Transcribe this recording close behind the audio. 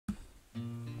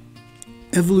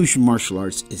Evolution Martial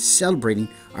Arts is celebrating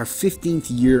our 15th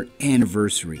year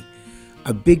anniversary.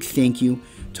 A big thank you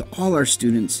to all our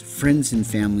students, friends, and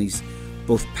families,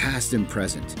 both past and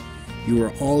present. You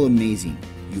are all amazing.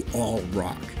 You all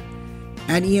rock.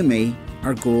 At EMA,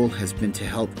 our goal has been to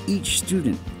help each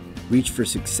student reach for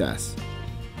success,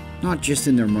 not just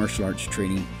in their martial arts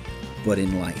training, but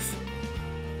in life.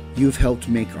 You have helped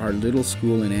make our little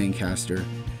school in Ancaster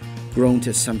grow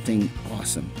into something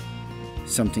awesome,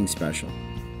 something special.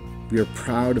 We are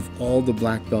proud of all the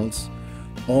black belts,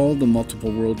 all the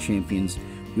multiple world champions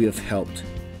we have helped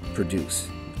produce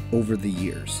over the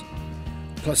years,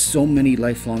 plus so many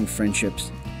lifelong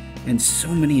friendships and so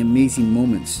many amazing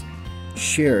moments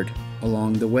shared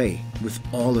along the way with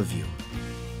all of you.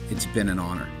 It's been an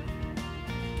honor.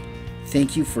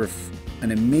 Thank you for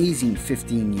an amazing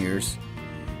 15 years,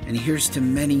 and here's to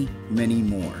many, many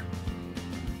more.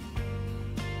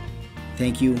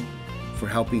 Thank you for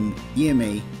helping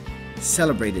EMA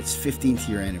celebrate its 15th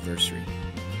year anniversary.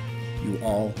 You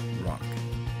all rock.